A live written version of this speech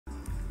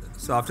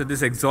So after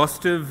this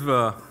exhaustive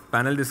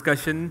panel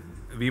discussion,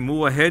 we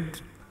move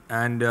ahead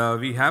and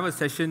we have a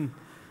session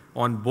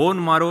on bone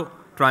marrow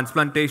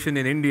transplantation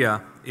in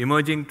India,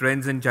 emerging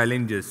trends and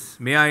challenges.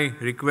 May I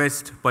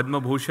request Padma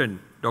Bhushan,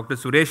 Dr.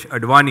 Suresh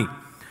Advani,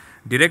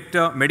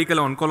 Director, Medical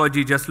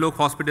Oncology, Jaslok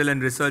Hospital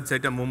and Research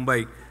Center,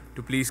 Mumbai,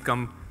 to please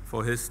come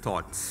for his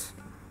thoughts.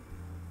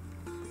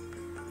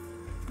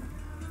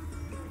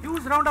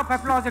 Huge round of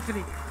applause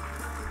actually.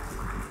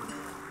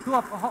 Two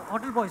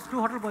hotel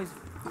boys.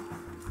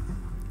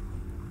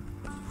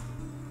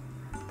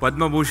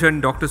 Padma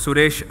Bhushan Dr.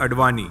 Suresh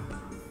Advani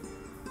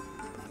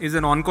is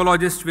an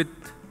oncologist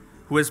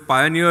who has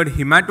pioneered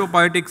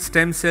hematopoietic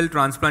stem cell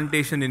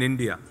transplantation in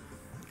India.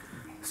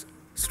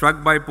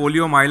 Struck by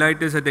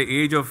poliomyelitis at the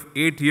age of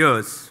 8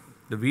 years,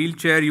 the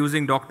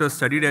wheelchair-using doctor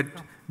studied at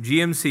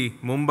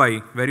GMC,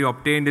 Mumbai, where he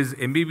obtained his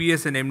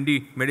MBBS and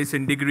MD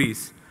medicine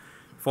degrees,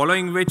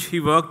 following which he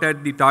worked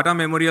at the Tata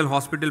Memorial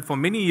Hospital for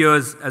many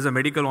years as a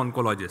medical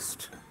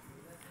oncologist.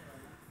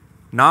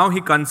 Now he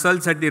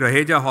consults at the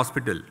Raheja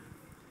Hospital.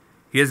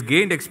 He has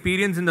gained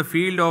experience in the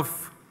field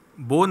of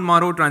bone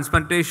marrow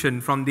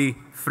transplantation from the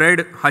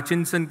Fred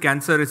Hutchinson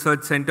Cancer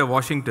Research Center,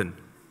 Washington.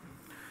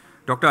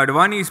 Dr.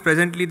 Advani is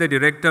presently the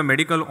Director,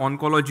 Medical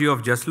Oncology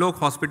of Jaslok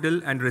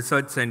Hospital and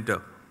Research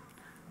Center.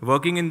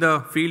 Working in the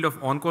field of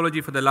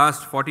oncology for the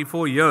last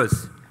 44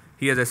 years,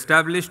 he has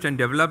established and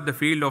developed the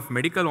field of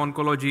medical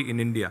oncology in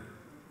India.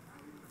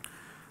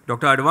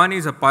 Dr. Advani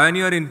is a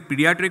pioneer in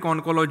pediatric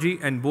oncology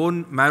and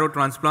bone marrow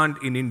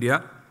transplant in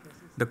India,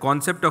 the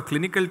concept of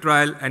clinical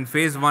trial and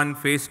phase 1,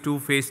 phase 2,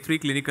 phase 3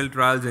 clinical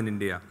trials in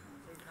India.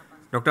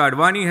 Dr.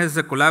 Advani has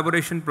a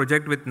collaboration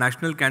project with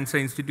National Cancer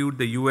Institute,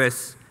 the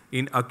US,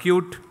 in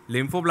acute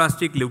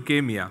lymphoblastic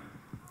leukemia.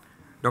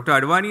 Dr.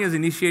 Advani has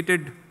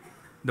initiated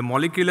the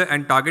molecular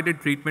and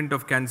targeted treatment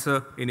of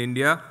cancer in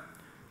India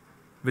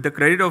with a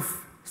credit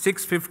of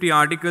 650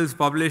 articles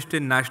published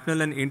in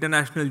national and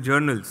international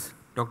journals.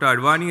 Dr.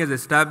 Advani has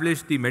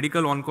established the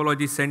Medical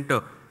Oncology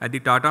Center at the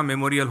Tata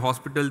Memorial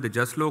Hospital, the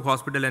Jaslok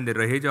Hospital and the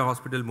Raheja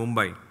Hospital,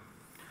 Mumbai.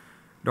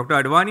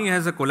 Dr. Advani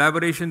has a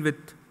collaboration with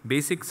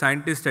basic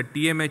scientists at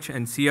TMH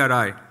and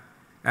CRI,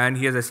 and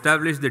he has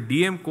established the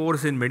DM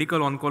course in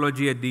medical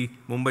oncology at the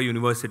Mumbai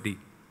University.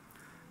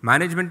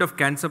 Management of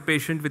cancer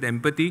patient with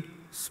empathy,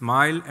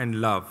 smile and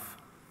love.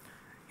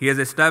 He has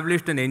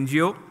established an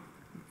NGO,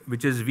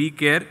 which is We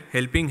Care,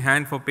 helping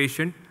hand for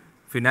patient,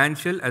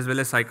 financial as well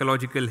as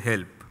psychological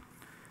help.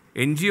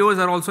 NGOs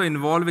are also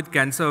involved with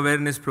cancer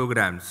awareness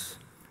programs.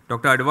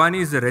 Dr. Advani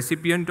is the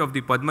recipient of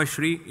the Padma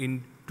Shri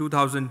in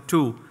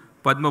 2002,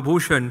 Padma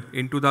Bhushan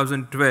in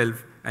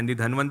 2012, and the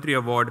Dhanvantri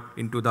Award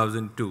in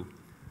 2002.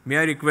 May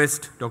I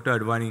request Dr.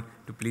 Advani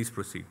to please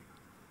proceed.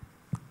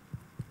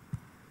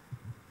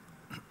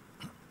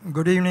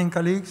 Good evening,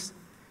 colleagues.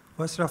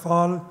 First of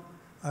all,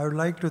 I would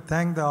like to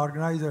thank the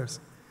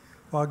organizers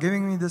for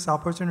giving me this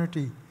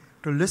opportunity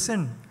to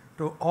listen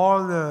to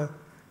all the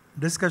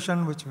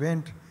discussion which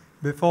went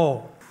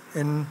before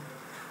in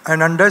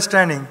an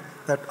understanding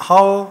that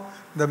how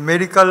the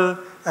medical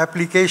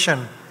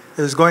application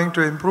is going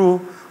to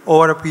improve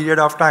over a period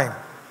of time.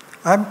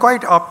 I'm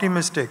quite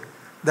optimistic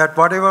that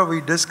whatever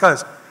we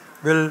discussed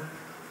will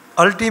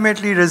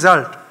ultimately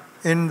result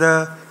in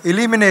the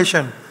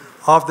elimination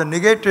of the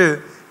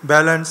negative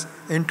balance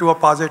into a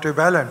positive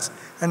balance,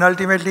 and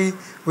ultimately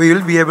we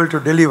will be able to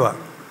deliver.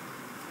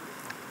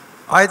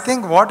 I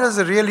think what is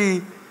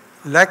really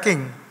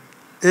lacking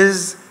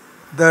is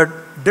the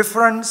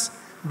difference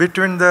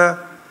between the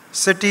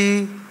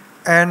city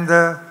and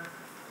the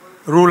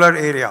rural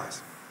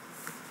areas.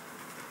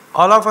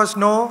 All of us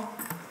know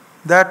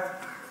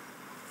that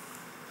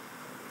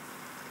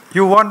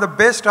you want the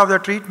best of the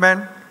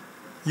treatment,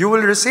 you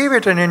will receive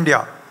it in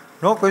India,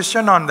 no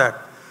question on that.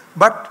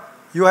 But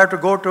you have to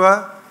go to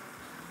a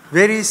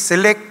very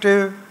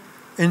selective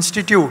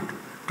institute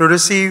to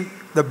receive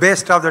the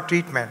best of the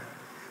treatment.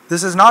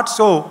 This is not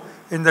so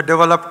in the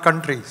developed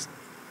countries.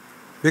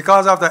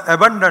 Because of the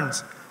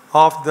abundance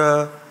of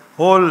the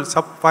whole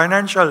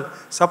financial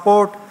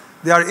support,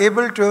 they are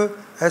able to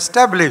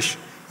establish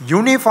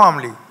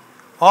uniformly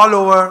all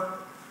over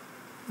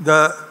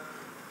the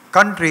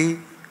country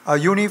a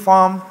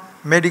uniform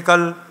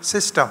medical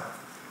system,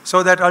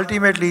 so that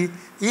ultimately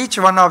each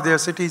one of their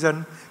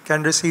citizens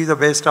can receive the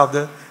best of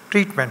the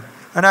treatment.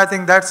 And I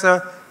think that's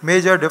a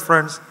major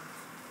difference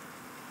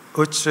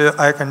which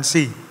I can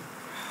see.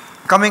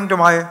 Coming to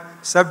my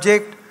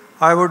subject,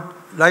 I would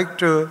like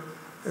to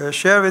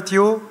share with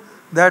you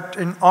that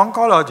in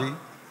oncology.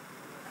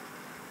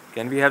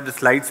 Can we have the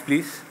slides,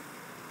 please?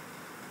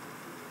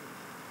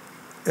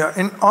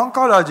 In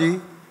oncology,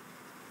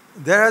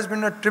 there has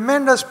been a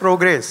tremendous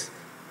progress.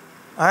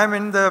 I am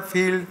in the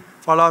field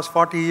for the last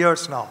 40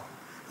 years now,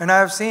 and I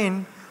have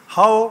seen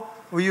how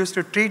we used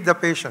to treat the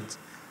patients.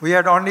 We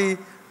had only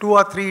 2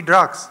 or 3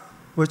 drugs,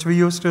 which we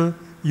used to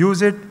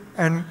use it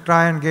and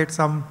try and get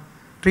some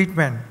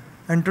treatment.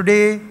 And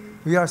today,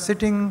 we are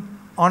sitting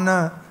on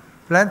a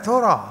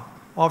plethora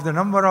of the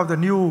number of the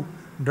new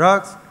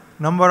drugs,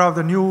 number of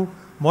the new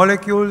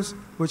molecules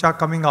which are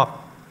coming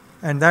up.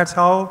 And that's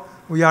how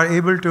we are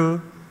able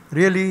to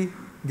really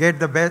get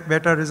the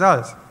better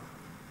results.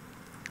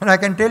 And I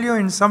can tell you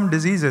in some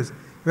diseases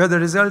where the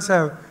results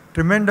have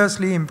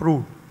tremendously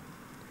improved.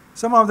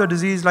 Some of the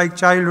disease like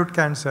childhood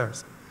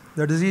cancers,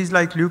 the disease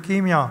like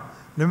leukemia,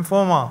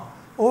 lymphoma,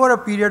 over a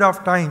period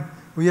of time,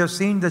 we have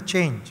seen the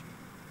change.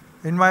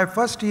 In my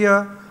first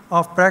year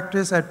of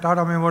practice at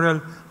Tata Memorial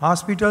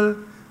Hospital,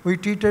 we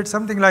treated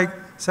something like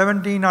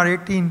 17 or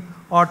 18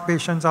 odd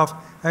patients of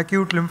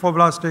acute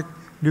lymphoblastic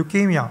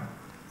leukemia.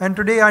 And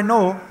today I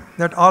know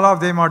that all of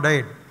them are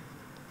dead.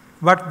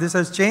 But this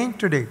has changed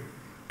today.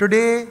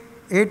 Today,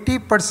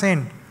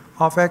 80%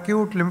 of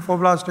acute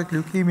lymphoblastic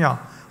leukemia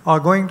are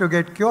going to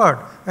get cured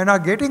and are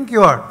getting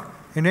cured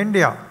in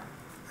India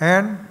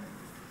and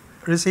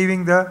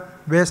receiving the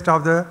best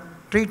of the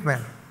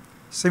treatment.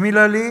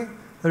 Similarly,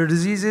 there are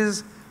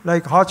diseases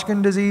like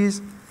Hodgkin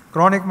disease,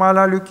 chronic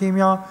myeloid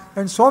leukemia,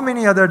 and so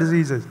many other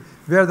diseases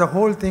where the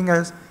whole thing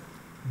has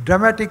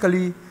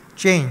dramatically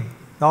changed.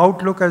 The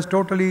outlook has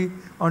totally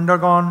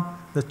undergone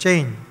the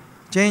change.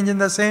 Change in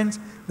the sense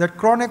that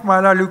chronic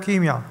myeloid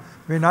leukemia,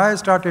 when I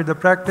started the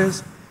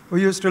practice,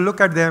 we used to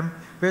look at them,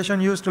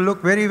 patient used to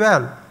look very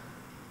well.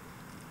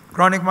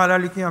 Chronic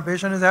myeloid leukemia,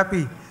 patient is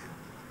happy.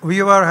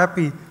 We were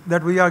happy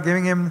that we are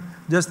giving him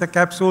just the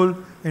capsule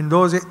in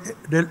those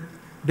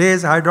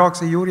days,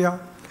 hydroxyurea,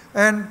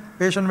 and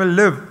patient will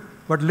live.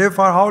 But live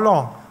for how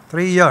long?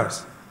 3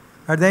 years.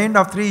 At the end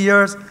of 3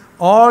 years,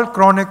 all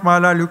chronic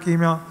myeloid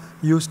leukemia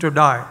used to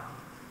die.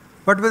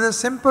 But with a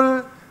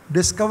simple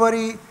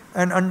discovery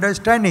and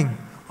understanding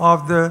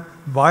of the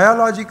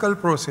biological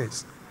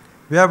process,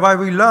 whereby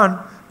we learn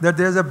that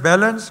there is a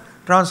balanced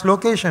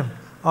translocation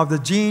of the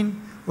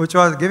gene which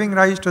was giving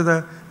rise to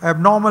the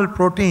abnormal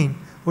protein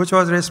which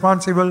was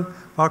responsible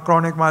for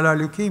chronic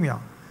myeloid leukemia,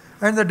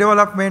 and the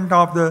development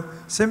of the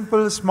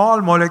simple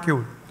small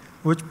molecule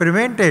which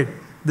prevented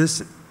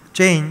this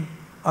change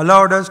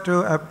allowed us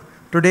to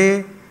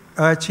today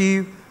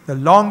achieve the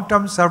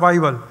long-term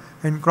survival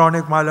in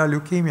chronic myeloid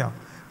leukemia.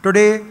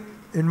 Today,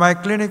 in my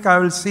clinic, I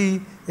will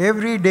see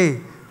every day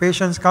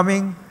patients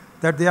coming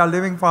that they are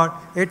living for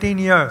 18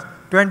 years,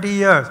 20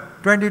 years,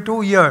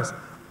 22 years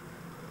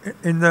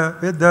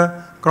with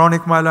the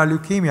chronic myeloid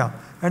leukemia.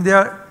 And they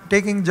are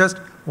taking just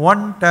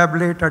 1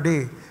 tablet a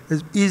day.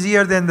 It's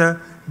easier than the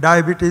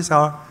diabetes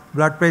or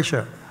blood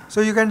pressure.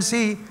 So you can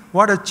see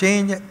what a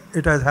change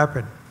it has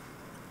happened.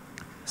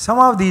 Some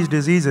of these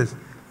diseases,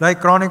 like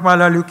chronic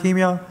myeloid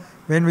leukemia,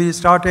 when we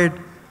started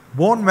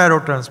bone marrow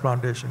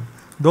transplantation,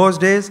 those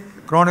days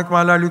chronic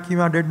myeloid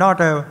leukemia did not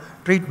have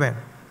treatment.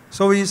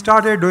 So we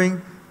started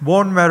doing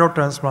bone marrow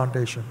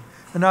transplantation.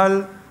 And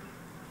I'll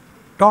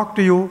talk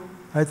to you.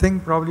 I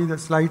think probably the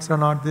slides are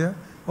not there.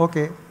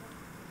 Okay,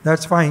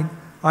 that's fine.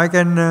 I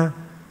can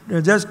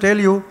just tell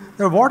you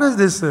that what is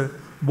this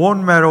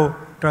bone marrow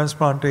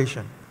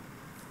transplantation.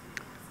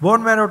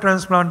 Bone marrow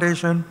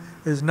transplantation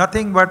is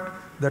nothing but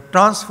the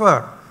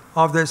transfer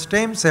of the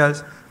stem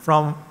cells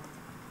from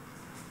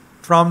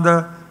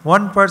the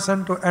one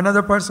person to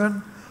another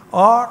person,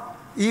 or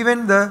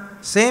even the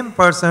same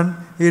person,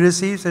 he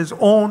receives his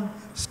own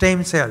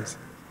stem cells.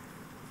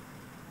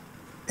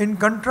 In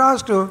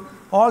contrast to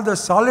all the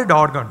solid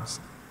organs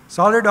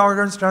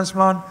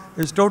transplant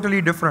is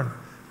totally different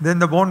than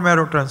the bone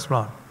marrow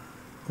transplant.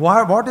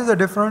 What is the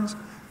difference?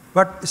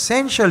 But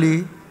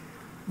essentially,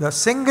 the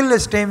single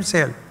stem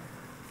cell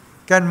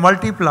can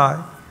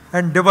multiply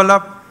and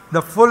develop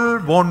the full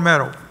bone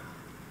marrow.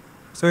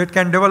 So it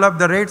can develop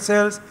the red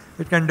cells,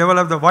 it can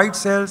develop the white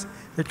cells,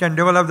 it can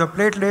develop the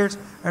platelets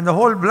and the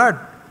whole blood.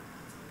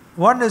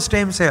 One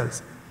stem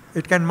cells,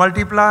 it can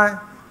multiply,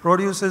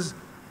 produces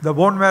the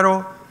bone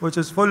marrow which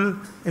is full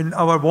in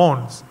our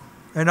bones,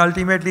 and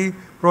ultimately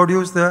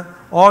produce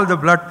all the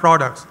blood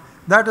products.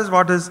 That is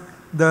what is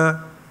the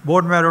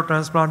bone marrow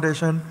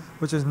transplantation,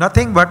 which is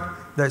nothing but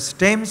the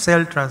stem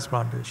cell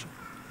transplantation.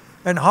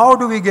 And how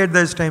do we get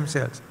the stem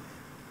cells?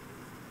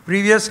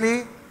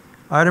 Previously,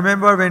 I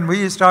remember when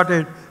we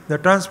started the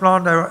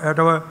transplant at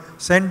our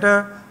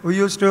center, we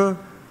used to,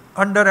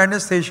 under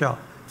anesthesia,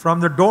 from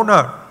the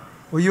donor,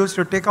 we used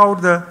to take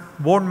out the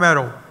bone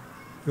marrow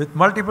with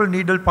multiple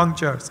needle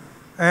punctures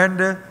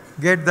and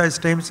get the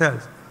stem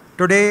cells.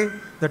 Today,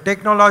 the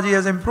technology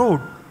has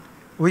improved.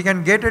 We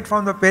can get it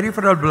from the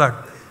peripheral blood.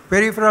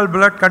 Peripheral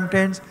blood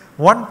contains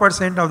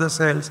 1% of the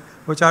cells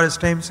which are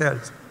stem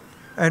cells.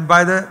 And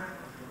by the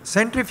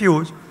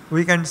centrifuge,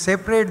 we can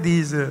separate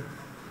these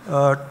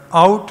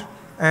out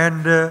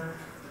and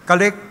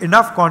collect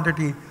enough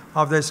quantity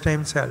of the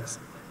stem cells.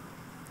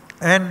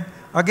 And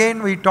again,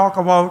 when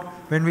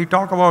we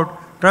talk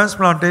about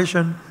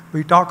transplantation,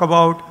 we talk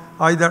about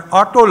either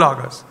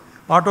autologous.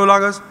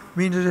 Autologous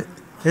means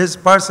his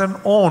person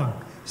own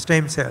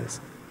stem cells.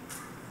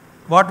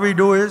 What we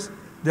do is,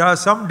 there are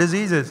some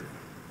diseases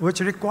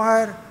which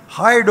require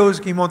high dose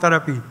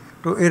chemotherapy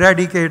to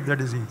eradicate the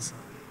disease.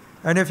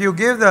 And if you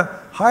give the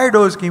high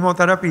dose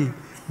chemotherapy,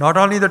 not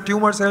only the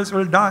tumor cells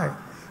will die,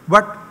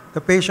 but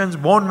the patient's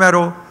bone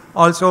marrow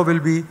also will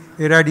be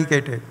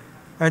eradicated.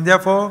 And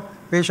therefore,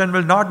 patient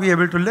will not be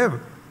able to live.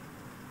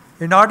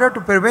 In order to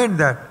prevent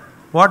that,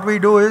 what we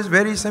do is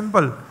very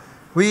simple.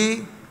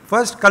 We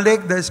first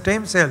collect the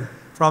stem cell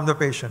from the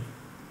patient.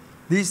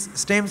 These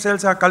stem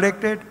cells are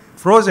collected,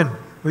 frozen.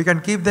 We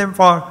can keep them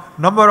for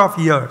number of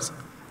years.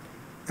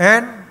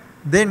 And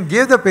then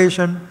give the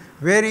patient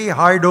very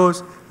high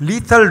dose,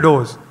 lethal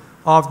dose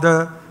of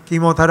the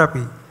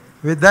chemotherapy.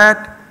 With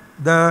that,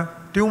 the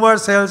tumor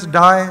cells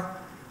die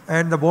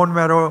and the bone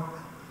marrow,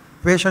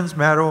 patient's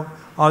marrow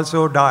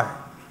also die.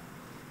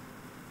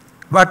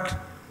 But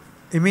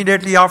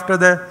immediately after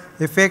the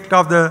effect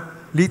of the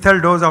lethal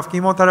dose of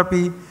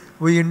chemotherapy,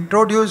 we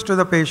introduce to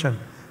the patient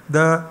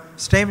the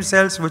stem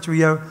cells which we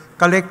have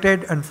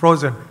collected and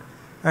frozen.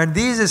 And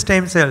these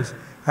stem cells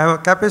have a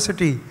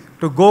capacity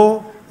to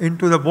go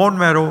into the bone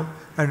marrow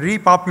and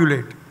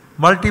repopulate,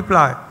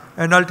 multiply,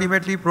 and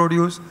ultimately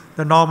produce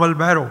the normal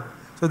marrow.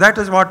 So that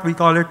is what we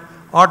call it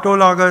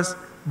autologous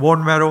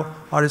bone marrow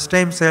or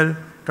stem cell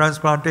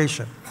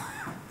transplantation.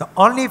 The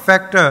only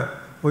factor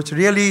which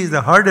really is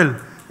the hurdle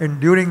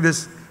during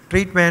this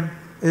treatment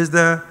is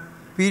the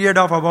period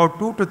of about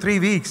 2 to 3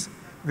 weeks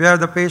where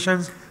the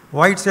patient's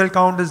white cell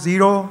count is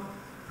 0,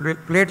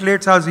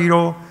 platelets are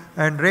 0,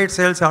 and red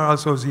cells are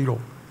also 0.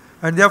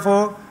 And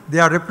therefore, they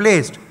are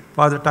replaced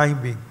for the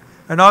time being.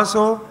 And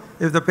also,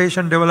 if the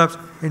patient develops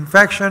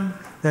infection,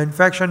 the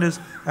infection is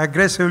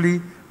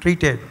aggressively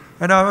treated.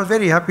 And I was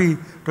very happy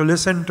to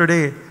listen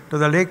today to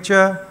the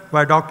lecture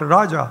by Dr.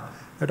 Raja,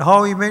 that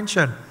how he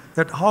mentioned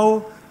that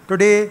how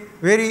today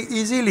very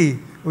easily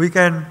we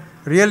can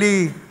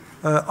really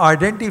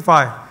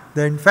identify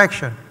the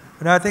infection.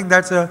 And I think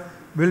that's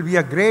will be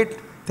a great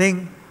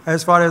thing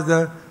as far as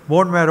the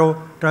bone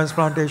marrow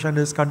transplantation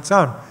is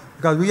concerned,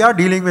 because we are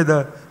dealing with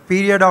a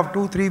period of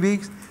 2-3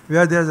 weeks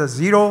where there is a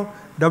 0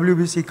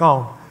 WBC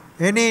count.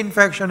 Any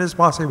infection is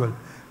possible.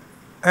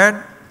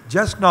 And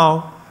just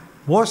now,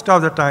 most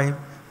of the time,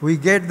 we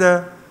get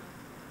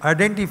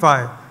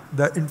identify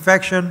the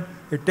infection.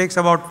 It takes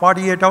about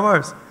 48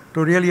 hours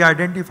to really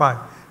identify,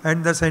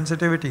 and the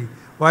sensitivity.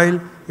 While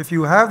if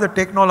you have the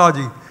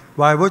technology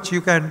by which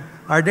you can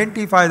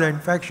identify the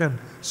infection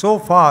so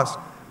fast,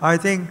 I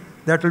think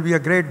that will be a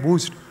great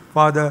boost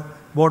for the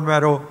bone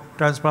marrow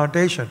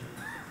transplantation.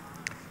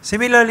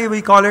 Similarly,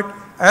 we call it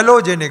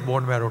allogenic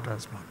bone marrow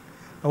transplant.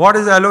 What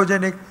is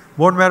allogenic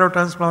bone marrow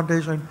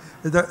transplantation?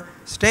 The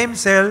stem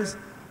cells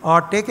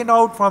are taken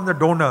out from the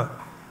donor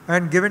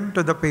and given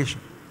to the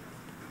patient.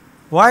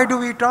 Why do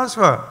we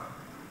transfer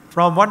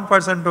from one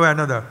person to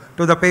another,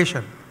 to the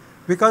patient?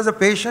 Because the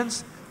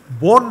patient's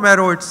bone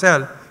marrow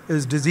itself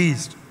is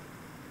diseased.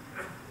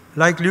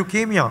 Like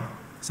leukemia,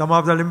 some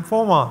of the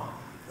lymphoma,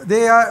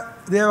 they have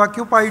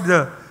occupied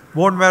the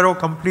bone marrow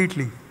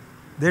completely.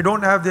 They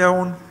don't have their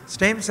own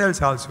stem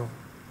cells also.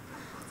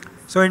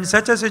 So in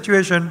such a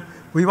situation,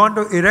 we want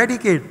to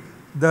eradicate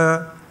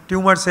the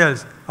tumor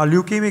cells or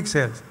leukemic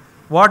cells.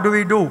 What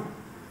do?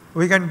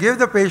 We can give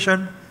the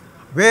patient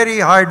very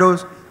high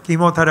dose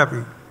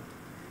chemotherapy.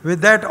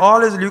 With that,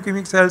 all his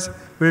leukemic cells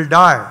will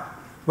die,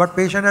 but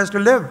patient has to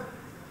live.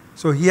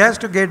 So he has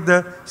to get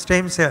the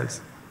stem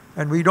cells,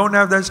 and we don't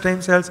have the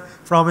stem cells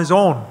from his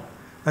own,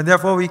 and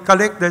therefore we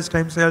collect the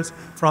stem cells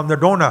from the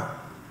donor.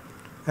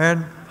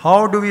 And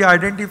how do we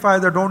identify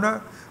the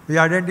donor? We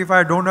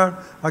identify donor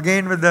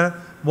again with the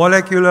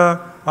molecular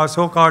or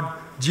so-called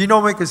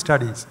genomic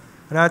studies.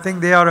 And I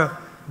think they are a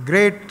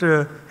great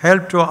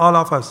help to all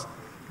of us,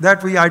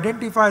 that we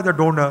identify the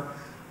donor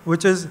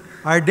which is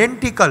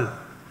identical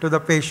to the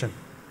patient,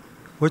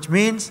 which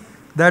means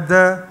that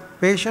the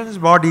patient's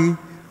body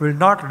will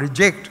not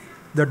reject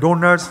the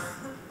donor's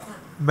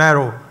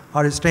marrow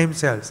or stem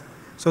cells.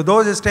 So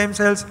those stem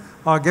cells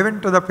are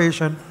given to the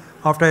patient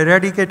after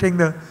eradicating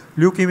the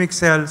leukemic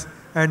cells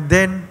and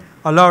then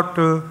allowed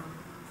to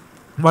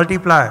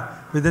multiply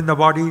within the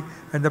body,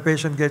 and the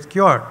patient gets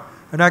cured.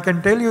 And I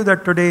can tell you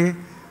that today,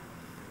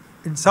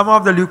 in some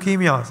of the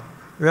leukemias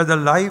where the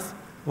life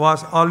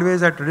was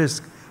always at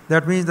risk,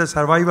 that means the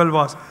survival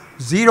was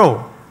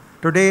 0.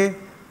 Today,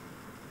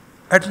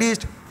 at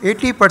least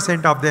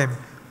 80% of them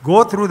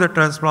go through the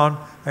transplant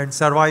and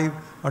survive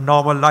a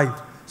normal life.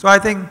 So I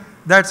think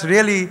that's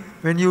really,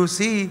 when you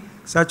see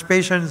such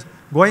patients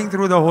going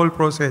through the whole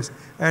process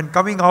and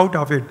coming out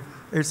of it,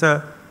 it's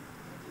a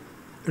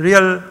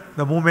real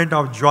moment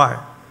of joy.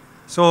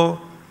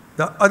 So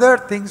the other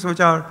things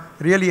which are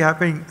really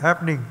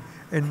happening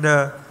in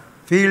the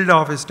field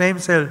of stem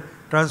cell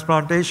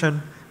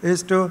transplantation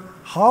is to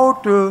how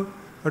to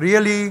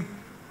really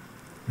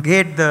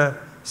get the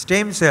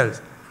stem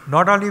cells,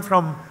 not only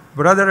from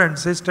brother and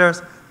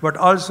sisters, but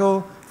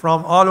also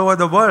from all over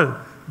the world,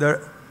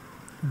 the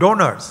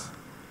donors.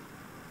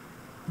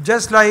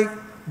 Just like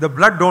the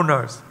blood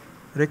donors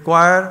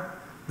require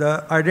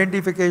the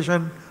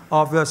identification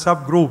of the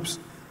subgroups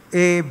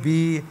A,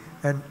 B,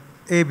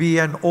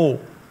 and O.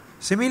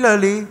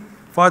 Similarly,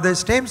 for the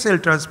stem cell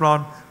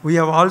transplant, we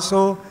have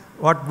also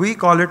what we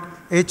call it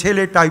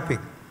HLA typing.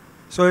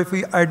 So if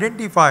we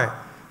identify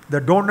the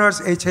donor's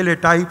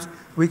HLA types,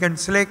 we can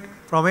select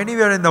from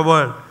anywhere in the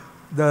world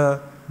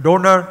the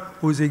donor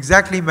who is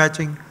exactly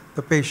matching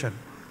the patient.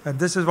 And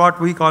this is what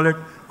we call it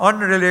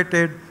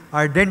unrelated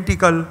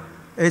identical,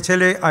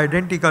 HLA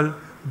identical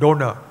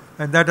donor.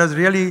 And that has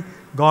really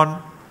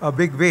gone a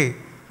big way,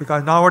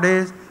 because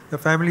nowadays the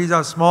families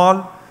are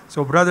small,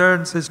 so brothers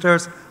and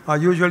sisters are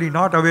usually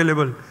not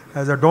available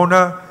as a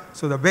donor.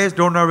 So the base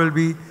donor will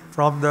be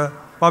from the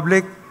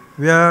public,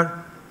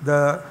 where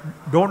the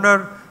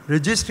donor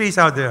registries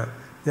are there.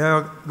 They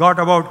have got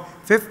about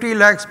 50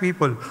 lakhs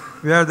people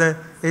where the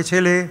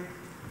HLA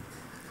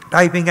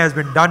typing has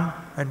been done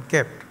and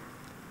kept.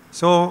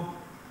 So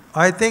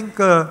I think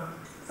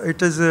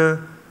it is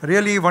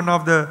really one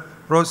of the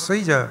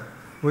procedure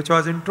which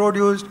was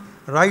introduced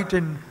right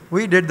in,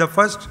 we did the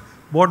first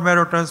bone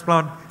marrow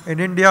transplant in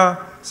India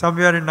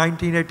somewhere in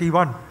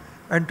 1981.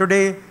 And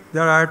today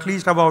there are at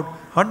least about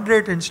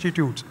 100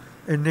 institutes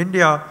in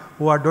India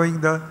who are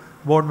doing the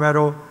bone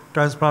marrow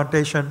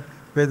transplantation,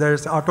 whether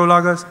it's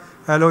autologous,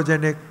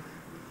 allogenic,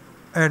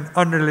 and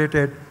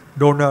unrelated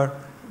donor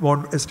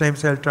bone stem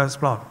cell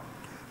transplant.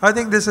 I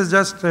think this is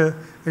just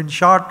in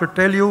short to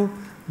tell you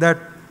that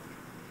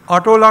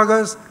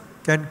autologous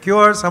can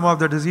cure some of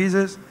the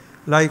diseases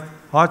like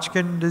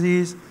Hodgkin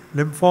disease,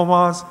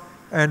 lymphomas,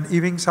 and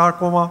Ewing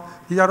sarcoma.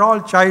 These are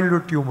all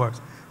childhood tumors.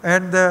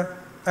 And the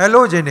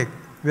allogenic,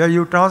 where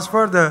you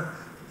transfer the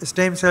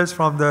stem cells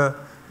from the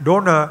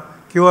donor,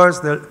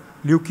 cures the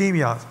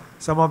leukemias,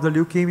 some of the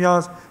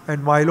leukemias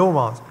and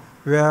myelomas,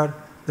 where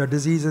the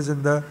disease is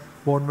in the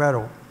bone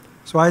marrow.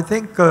 So I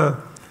think,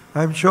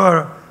 I'm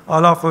sure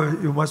all of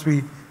you must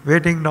be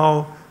waiting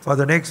now for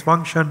the next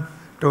function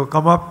to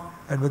come up.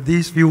 And with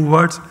these few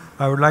words,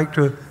 I would like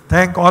to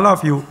thank all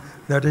of you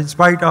that in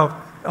spite of,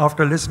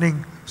 after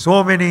listening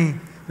so many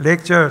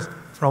lectures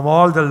from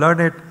all the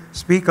learned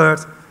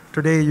speakers,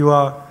 today you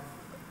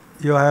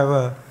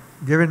have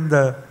given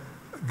the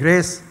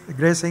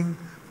gracing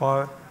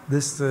for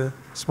this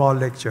small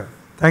lecture.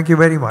 Thank you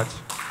very much.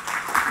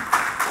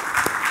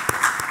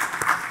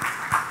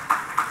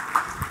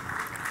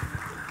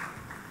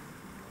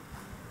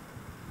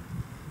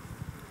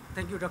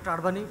 Thank you, Dr.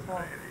 Advani,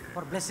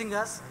 for blessing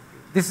us.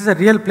 This is a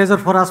real pleasure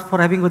for us for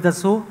having with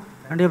us show,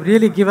 and you have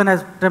really given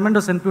us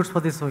tremendous inputs for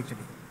this show actually.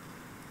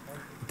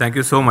 Thank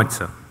you so much,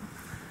 sir.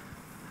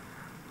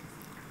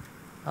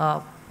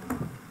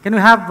 Can we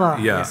have...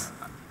 yeah. Yes.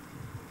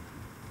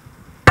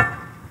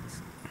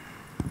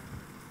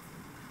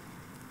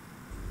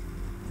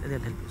 They'll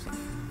help you, sir.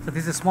 So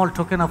this is a small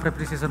token of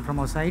appreciation from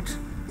our side.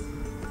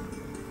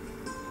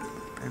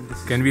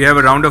 Can we have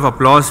a round of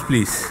applause,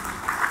 please?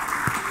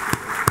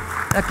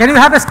 Can you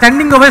have a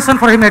standing ovation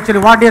for him actually,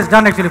 what he has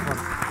done actually for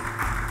us?